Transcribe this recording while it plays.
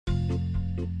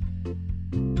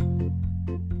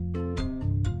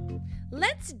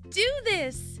Let's do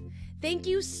this! Thank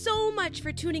you so much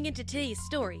for tuning into today's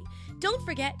story. Don't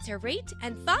forget to rate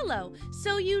and follow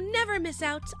so you never miss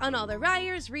out on all the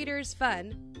Ryers Readers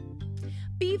fun.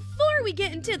 Before we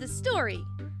get into the story,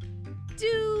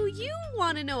 do you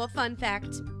want to know a fun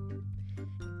fact?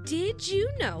 Did you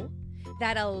know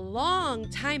that a long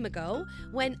time ago,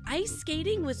 when ice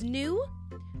skating was new,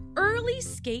 early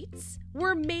skates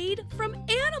were made from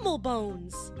animal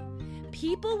bones?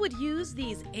 People would use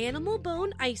these animal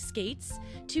bone ice skates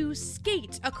to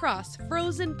skate across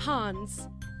frozen ponds.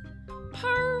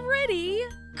 Pretty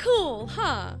cool,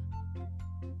 huh?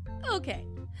 Okay,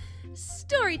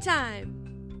 story time.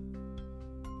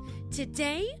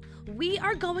 Today, we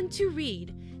are going to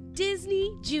read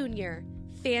Disney Junior,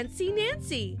 Fancy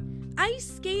Nancy,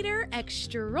 Ice Skater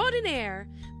Extraordinaire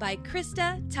by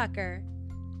Krista Tucker.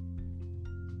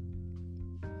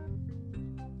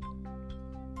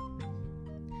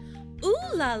 Ooh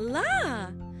la la!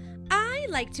 I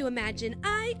like to imagine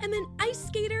I am an ice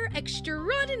skater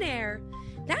extraordinaire.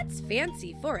 That's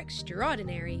fancy for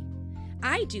extraordinary.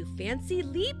 I do fancy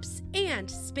leaps and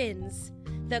spins.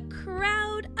 The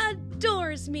crowd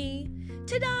adores me.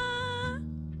 Ta-da!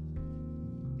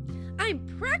 I'm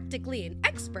practically an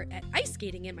expert at ice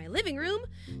skating in my living room,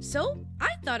 so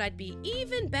I thought I'd be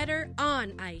even better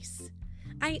on ice.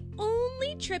 I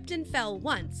only tripped and fell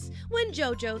once when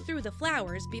JoJo threw the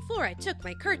flowers before I took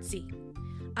my curtsy.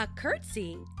 A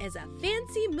curtsy is a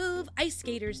fancy move ice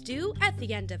skaters do at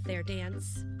the end of their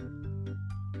dance.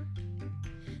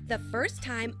 The first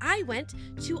time I went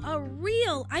to a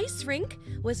real ice rink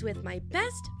was with my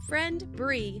best friend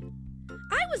Bree.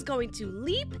 I was going to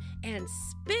leap and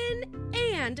spin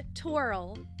and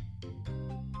twirl.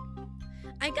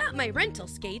 I got my rental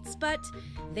skates, but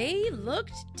they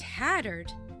looked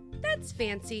tattered. That's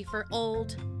fancy for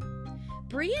old.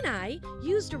 Bree and I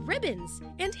used ribbons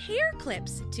and hair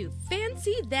clips to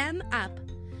fancy them up.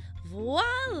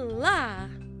 Voila!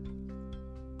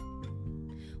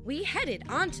 We headed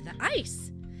onto the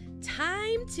ice.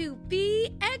 Time to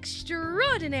be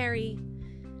extraordinary.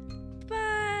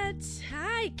 But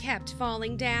I kept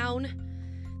falling down.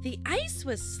 The ice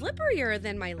was slipperier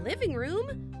than my living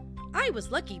room. I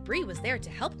was lucky Bree was there to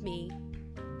help me.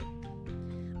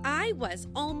 I was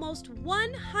almost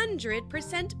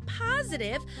 100%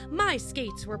 positive my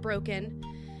skates were broken,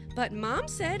 but Mom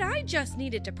said I just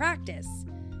needed to practice.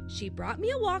 She brought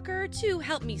me a walker to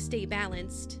help me stay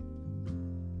balanced.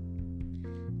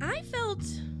 I felt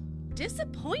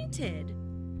disappointed.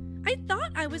 I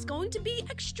thought I was going to be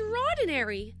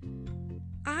extraordinary.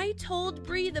 I told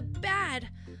Bree the bad,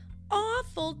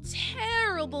 awful,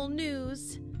 terrible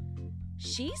news.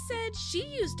 She said she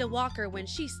used a walker when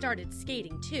she started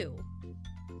skating too.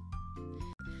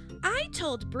 I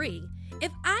told Bree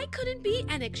if I couldn't be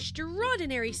an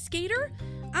extraordinary skater,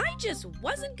 I just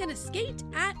wasn't gonna skate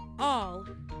at all.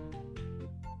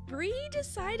 Bree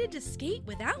decided to skate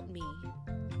without me.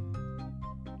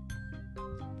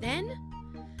 Then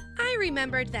I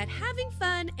remembered that having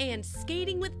fun and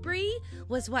skating with Bree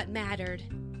was what mattered.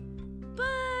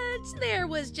 But there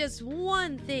was just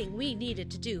one thing we needed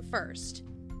to do first.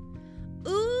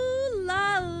 Ooh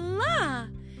la la!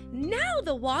 Now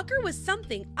the walker was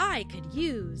something I could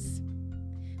use.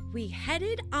 We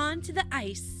headed onto the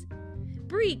ice.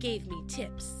 Bree gave me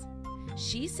tips.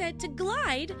 She said to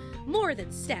glide more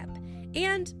than step,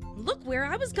 and look where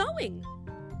I was going.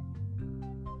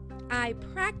 I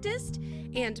practiced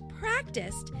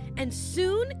and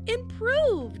soon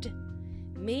improved.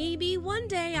 Maybe one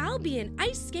day I'll be an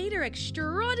ice skater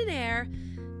extraordinaire,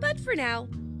 but for now,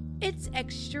 it's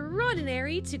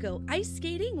extraordinary to go ice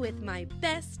skating with my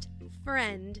best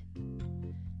friend.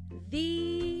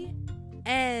 The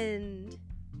end.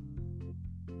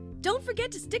 Don't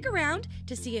forget to stick around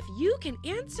to see if you can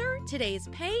answer today's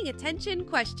paying attention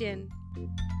question.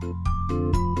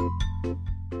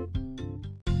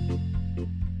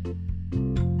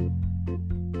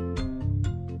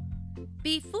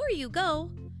 Before you go,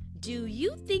 do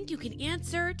you think you can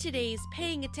answer today's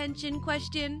paying attention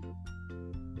question?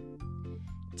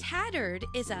 Tattered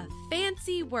is a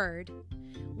fancy word.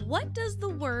 What does the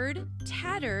word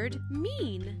tattered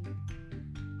mean?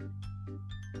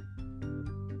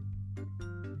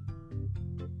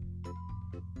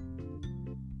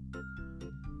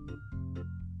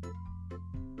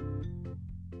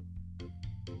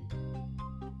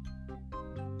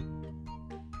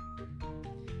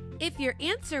 If your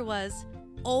answer was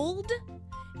old,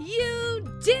 you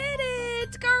did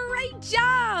it! Great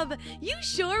job! You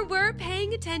sure were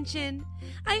paying attention.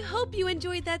 I hope you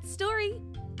enjoyed that story.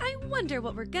 I wonder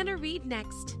what we're gonna read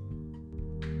next.